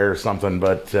fire or something.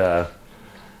 But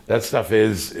that stuff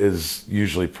is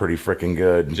usually pretty freaking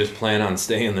good. Just plan on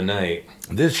staying the night.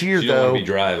 This year You don't want though, to be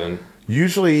driving.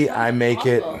 usually I make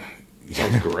it. Awful.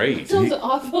 Sounds great. Sounds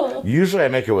awful. Usually I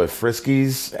make it with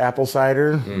Friskies apple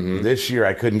cider. Mm-hmm. This year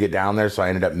I couldn't get down there, so I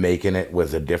ended up making it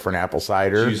with a different apple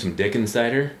cider, Use some Dickens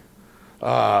cider.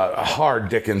 a hard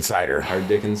Dickens cider. Hard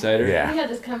Dickens cider. We Yeah. had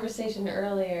this conversation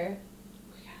earlier.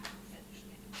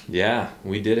 Yeah,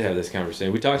 we did have this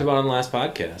conversation. We talked about it on the last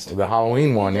podcast. The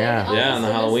Halloween one, yeah. Oh, Yeah, on the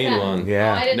so Halloween that- one.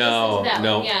 Yeah. Oh, I didn't No, listen to that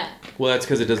no. one yet. Well, that's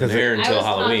because it doesn't 'Cause air I until was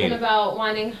Halloween. talking about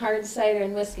wanting hard cider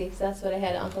and whiskey because that's what I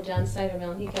had at Uncle John's cider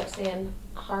mill. And he kept saying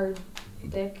hard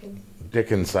dick and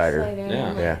Dickens cider. cider. And Yeah.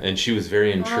 I'm like, Yeah. And she was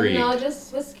very intrigued. no,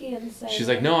 just whiskey and cider. She's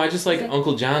like, no, I just like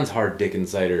Uncle John's hard Dickens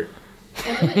cider.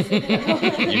 I didn't say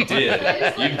that. You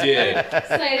did. You did.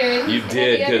 Cider. You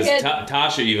did, And the because other kid-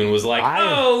 Tasha even was like, I-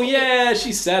 oh, yeah,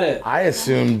 she said it. I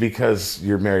assumed because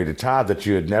you're married to Todd that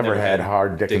you had never had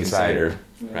hard Dickens cider.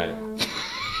 Right. I don't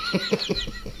It's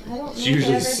know usually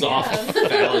if I ever soft, have.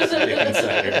 phallus Dickens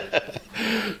cider.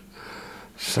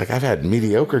 She's like, I've had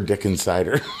mediocre Dickens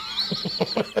cider.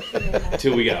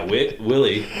 Until we got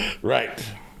Willie. Right.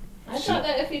 I thought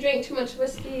that if you drank too much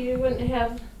whiskey, you wouldn't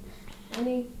have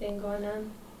anything going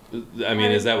on. I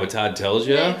mean, is that what Todd tells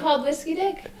you? Isn't it called whiskey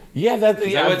dick? Yeah, that.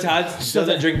 Is that what Todd so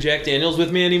doesn't that- drink Jack Daniels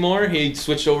with me anymore? He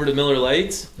switched over to Miller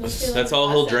Lights. That's all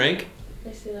he'll drink.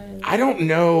 I don't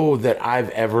know that I've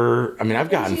ever. I mean, I've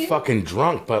gotten you? fucking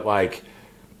drunk, but like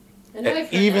I know I've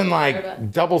heard even that like before,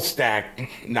 but- double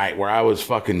stack night where I was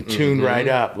fucking tuned right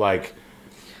up. Like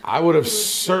I would have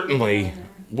certainly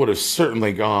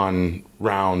gone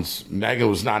rounds. Megan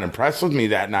was not impressed with me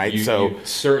that night, so You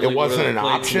certainly it wasn't would've an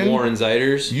played some option. Warren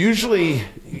Ziders. Usually,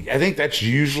 I think that's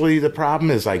usually the problem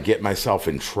is I get myself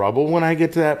in trouble when I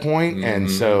get to that point,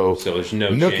 and so So there's no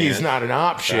Nookie's chance. not an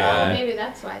option. Oh, maybe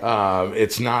that's why.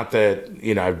 It's not that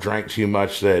I've drank too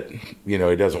much that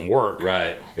it doesn't work.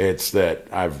 Right. It's that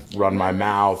I've run my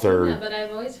mouth Yeah, or but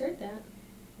I've always heard that.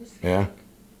 yeah.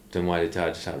 Then why did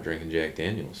Todd stop drinking Jack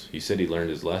Daniels? You said he learned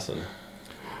his lesson.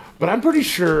 But I'm pretty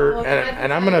sure, Well,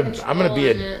 and I'm I'm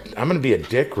gonna be a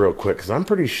dick real quick because I'm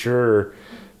pretty sure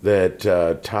that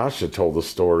Tasha told the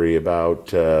story about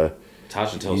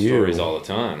Tasha tells You. stories all the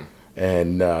time.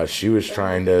 and she was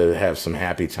trying to have some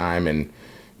happy time and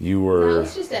you That were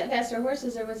was just at Faster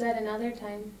Horses, or was that another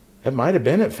time? it might have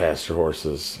been at Faster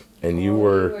Horses and you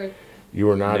Oh,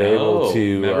 were not able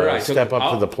to Remember, I took step the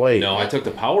up to the plate. No, I took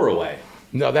the power away.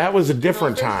 No, that was a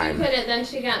different Well, first time. You put it, then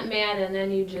she got mad, and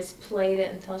then you just played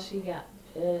it until she got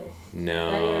pissed.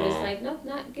 No. Then you were just like, nope,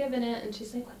 not giving it. And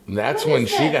she's like, what? That's What when is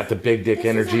she this? got the big dick This is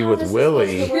energy how with this is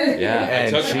Willie. supposed to work? Yeah,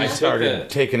 And I she took started the-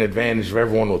 taking advantage of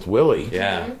everyone with Willie.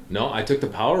 Yeah. No, I took the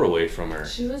power away from her.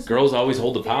 She was Girls always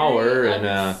hold the power, very and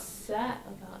upset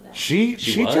about that. She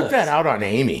She took was. that out on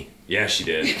Amy. yeah, she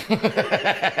did.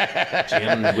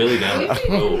 Jamming Willie down. You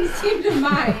Oh, seem to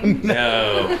mind.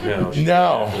 no, she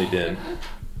No. definitely did.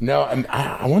 No, and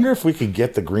I wonder if we could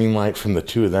get the green light from the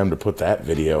two of them to put that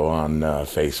video on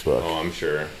Facebook. Oh, I'm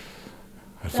sure.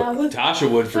 That was Tasha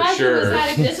would for Tasha sure. was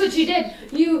mad. That's what you did.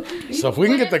 You So if we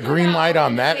can put get the it green out light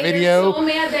on and that made her video, so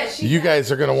mad that she you got-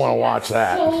 guys are gonna want to she got watch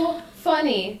that. So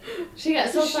funny. She got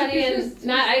so funny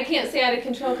and I can't say out of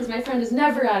control because my friend is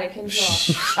never out of control.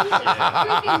 She was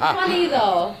freaking funny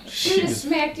though. She just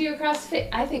smacked you across the face.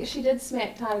 I think she did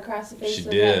smack Todd across the face. She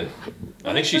with did. that.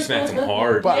 I think she smacked him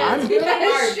hard. But Yeah, really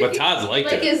hard. But Todd's liked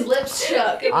Like it. his lips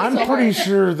shook. It was I'm so pretty hard.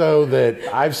 sure, though, that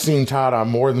I've seen Todd on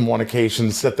more than one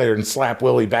occasion sit there and slap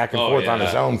Willie back and Oh, forth on yeah.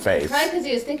 his own face. Probably because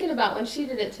he was thinking about when she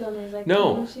did it to him. He was like,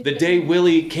 No, she the did day it.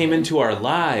 Willie came into our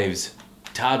lives,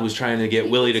 Todd was trying to get He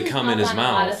Willie to puts come in his on a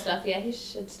lot of mouth. stuff. Yeah, he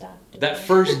should stop. That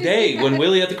first day when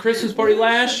Willie at the Christmas party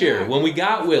last year, when we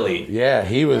got Willie. Yeah,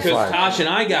 he was Because like, Tosh and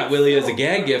I got Willie as a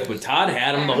gag gift, but Todd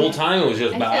had him the whole time. It was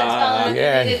just I kept telling him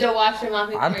yeah. he needed to wash him off.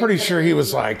 before I'm he pretty put sure it he in was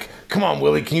his mouth. like, come on,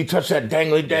 Willie, can you touch that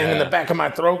dangly dang in Yeah. the back of my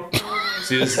throat?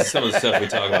 See, this is some of the stuff we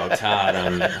talk about with Todd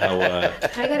on how I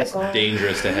gotta go.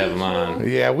 dangerous to have him on.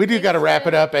 Yeah, we do got to wrap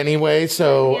it up anyway.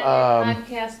 So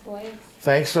Podcast boys.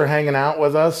 thanks for hanging out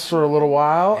with us for a little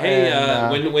while. Hey,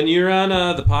 and, when you're on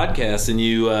the podcast and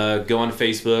you go on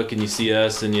Facebook and you see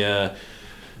us and you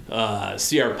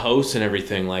see our posts and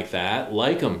everything like that,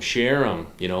 like them, share them,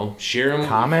 share them.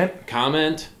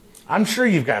 Comment. I'm sure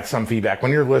you've got some feedback.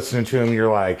 When you're listening to them,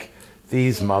 you're like,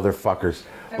 these motherfuckers.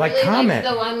 I Like, really comment.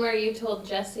 liked the one where you told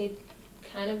Jesse,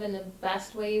 kind of in the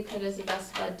best way you could as a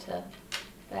best bud, to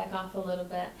back off a little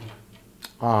bit.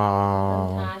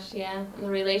 Tosh, yeah, and the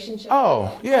relationship.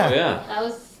 Oh, yeah. Oh, yeah.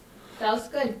 That was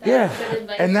good. That Yeah, was good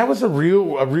advice. and that was a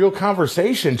real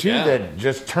conversation too Yeah. that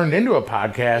just turned into a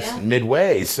podcast Yeah.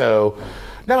 midway. So,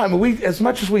 no, I mean, we as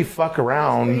much as we fuck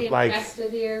around, pretty like, impressed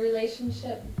with your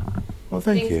relationship. well,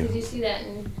 thank Because you. you see that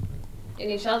in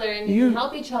each other, and You- you can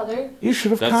help each other. You should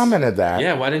have That's- commented that.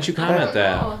 Yeah, why didn't you comment I don't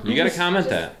that? know. You got to comment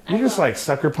that. You just like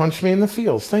sucker punched me in the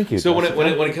feels. Thank you. So when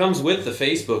Jessica. when it comes with the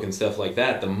Facebook and stuff like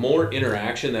that, the more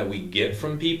interaction that we get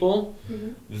from people,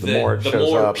 The more it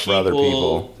shows up for other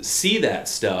people. see that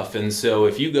stuff. And so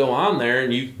if you go on there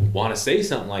and you want to say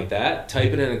something like that,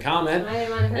 type it in a comment. I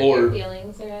didn't want to hurt Or- your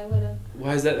feelings, or I would have.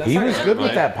 Why is that? That's He not was right. good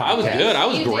with that I was podcast. good. I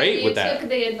was You great did, with You that. took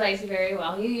the advice very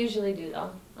well. You usually do, though.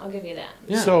 I'll give you that.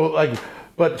 Yeah. So like,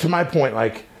 but to my point,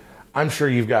 like, I'm sure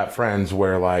you've got friends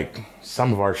where like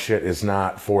some of our shit is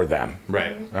not for them.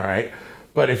 Right. All right.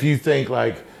 But if you think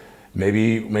like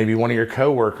maybe one of your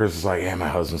coworkers is like, yeah, my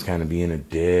husband's kind of being a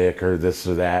dick or this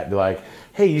or that, be like,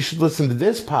 hey, you should listen to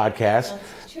this podcast.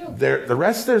 That's true. The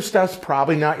rest of their stuff's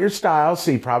probably not your style,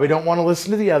 so you probably don't want to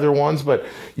listen to the other ones, but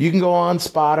you can go on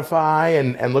Spotify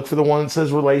and look for the one that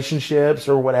says relationships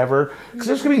or whatever, because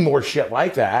there's going to be more shit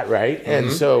like that, right?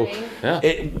 And so Yeah.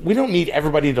 we don't need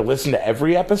everybody to listen to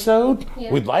every episode.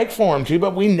 Yeah. We'd like for them to,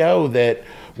 but we know that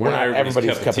we're not everybody's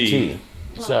everybody's cup of tea.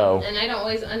 Well, So, and I don't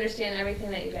always understand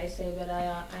everything that you guys say, but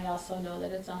I also know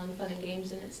that it's all in fun and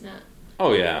games, and it's not.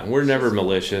 Oh yeah, we're never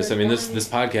malicious. I mean, this Fine. this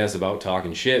podcast is about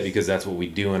talking shit because that's what we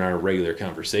do in our regular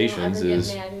conversations. Don't ever Is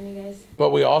get mad when you guys.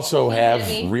 but we also have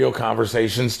Yeah. real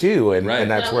conversations too, and, Right. and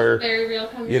that's That was where a very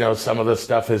real some of the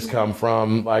stuff has come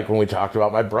from, like when we talked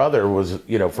about my brother was,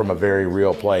 from a very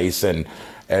real place, and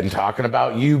talking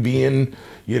about you being,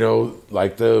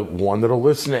 like the one that'll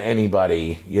listen to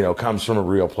anybody, comes from a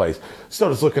real place. So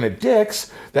just looking at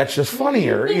dicks, that's just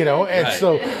funnier, and Right.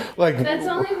 so like That's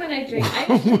only when I drink. I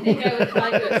actually think I would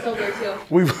probably do it sober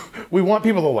too. we want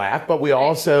people to laugh, but we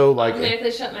also like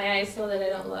Automatically shut my eyes so that I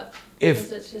don't look. If-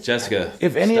 Because it's just Jessica?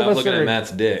 If any stop of us looking are- at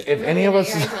Matt's dick. if any of us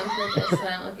Your eyes on purpose so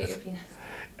I don't look at your penis.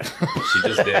 She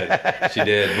just did. She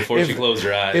did before she If- closed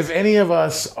her eyes. if any of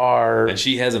us are And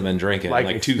she hasn't been drinking like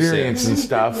like 2 experience sips. and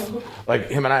stuff. Like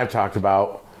him and I have talked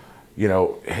about,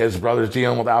 his brother's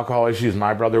dealing with alcohol issues.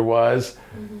 My brother was.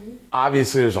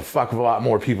 Obviously, there's a fuck of a lot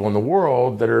more people in the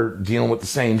world that are dealing with the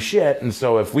same shit. And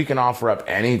so, if we can offer up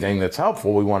anything that's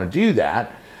helpful, we want to do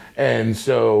that. And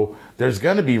so, there's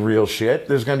going to be real shit.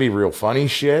 There's going to be real funny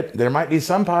shit. There might be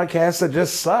some podcasts that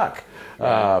just suck.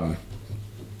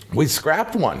 We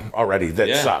scrapped one already that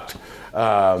Yeah. sucked.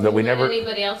 That we Did never.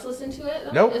 anybody else listen to it?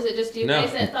 Though? Nope. Is it just you No.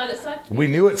 guys that thought it sucked? We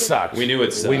knew it sucked. We knew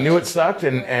it sucked. We knew it sucked,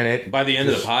 and it By the end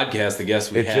of the podcast, the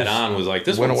guest we it had just on was like,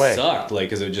 "This went one away. sucked," like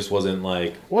because it just wasn't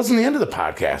like, wasn't the end of the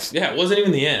podcast. yeah, it wasn't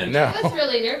even the end. No. I was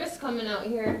really nervous coming out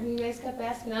here. You guys kept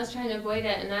asking. I was trying to avoid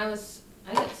it, and I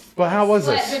got But how was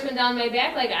sweat it? dripping down my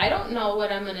back. Like, I don't know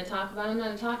what I'm going to talk about. I'm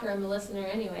not a talker. I'm a listener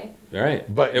anyway. All right,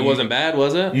 But it you- wasn't bad,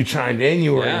 was it? You chimed in.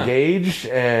 You were Yeah. engaged,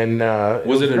 and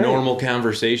was it a great. normal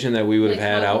conversation that we would have Like,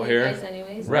 had how out you here? guys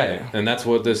anyways. Right. And that's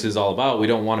what this is all about. We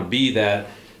don't want to be that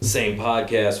same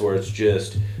podcast where it's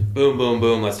just boom, boom,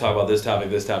 boom, let's talk about this topic,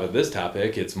 this topic, this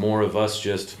topic. It's more of us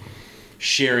just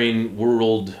sharing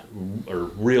world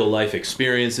or real life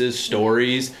experiences,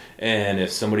 stories, and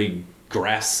if somebody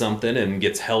grasps something and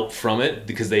gets help from it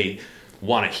because they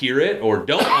want to hear it or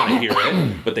don't want to hear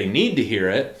it, but they need to hear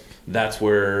it, that's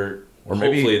where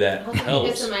hopefully that I'll get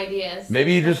helps. some ideas.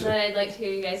 Maybe you just- That I'd like to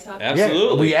hear you guys talk about.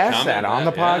 Absolutely. Yeah, we asked Comment that on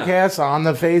the that, podcast, on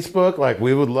the Facebook. Like,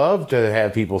 we would love to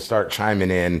have people start chiming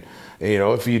in. You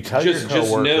know, if you tell Just your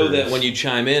coworkers, know that when you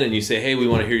chime in and you say, hey, we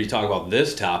want to hear you talk about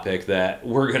this topic, that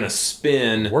we're going to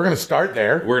spin. we're going to start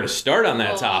there. We're going to start on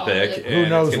that Oh, topic. Who Who and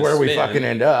knows it's gonna where we spin. fucking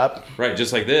end up? Right,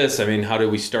 just like this. I mean, how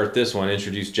did we start this one?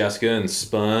 Introduce Jessica and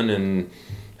spun and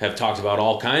have talked about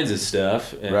all kinds of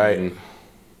stuff. And, Right.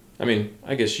 I mean,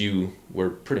 I guess you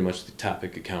were pretty much the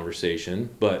topic of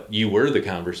conversation, but you were the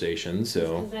conversation,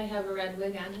 so Because I have a red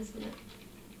wig on, isn't it?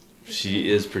 she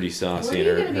is pretty What saucy are in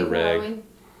you her, going to her be rag. wearing?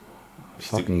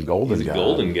 Fucking golden He's a god.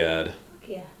 golden god. Fuck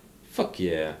yeah. Fuck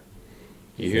yeah.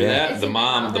 You hear Yeah. that? Is The it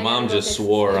mom now? I gotta go just fix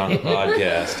swore this. on the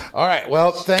podcast. All right.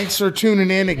 Well, thanks for tuning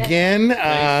in again.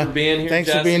 Thanks for being here,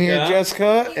 Thanks for being here,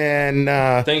 Jessica. And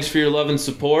Thanks for your love and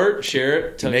support. Share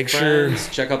it. Tell Make your sure- friends.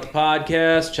 Check out the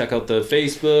podcast. Check out the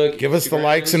Facebook. give us the Instagrams.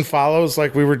 likes and follows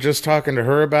like we were just talking to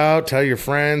her about. Tell your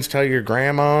friends. Tell your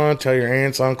grandma. Tell your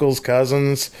aunts, uncles,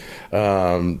 cousins.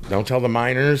 Don't tell the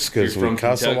minors If you're because we from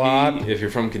cuss a Kentucky, lot. if you're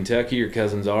from Kentucky, your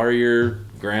cousins are your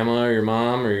grandma or your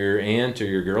mom or your aunt or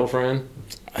your girlfriend.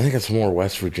 I think it's more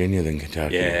West Virginia than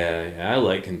Kentucky. Yeah, I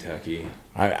like Kentucky.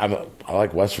 I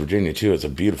like West Virginia too. It's a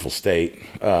beautiful state,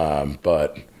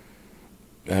 but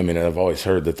I mean, I've always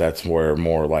heard that that's where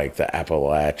more like the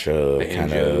Appalachia kind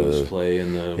Banjos of. play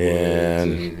in the Yeah.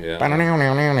 woods.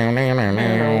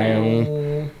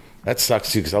 And, That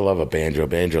sucks too because I love a banjo.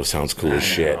 Banjo sounds cool as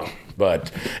shit. know.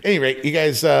 But at any rate, you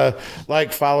guys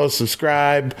like, follow,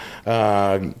 subscribe,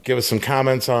 give us some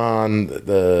comments on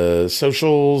the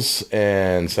socials,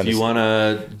 and If you want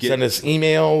to get send us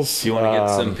emails. If you want to get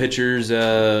some pictures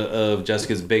of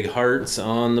Jessica's big hearts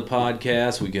on the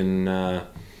podcast, we can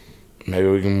maybe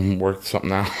we can work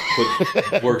something out.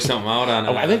 work something out on.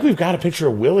 Oh, I think we've got a picture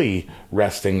of Willie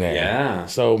resting there. Yeah.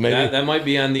 So maybe that might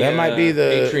be on the that might be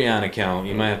the- Patreon account.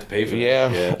 You might have to pay for yeah,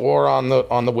 that. or on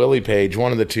the Willie page,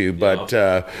 one of the two. But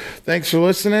thanks for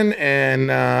listening,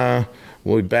 and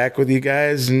we'll be back with you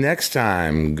guys next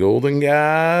time. Golden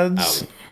Gods. Out.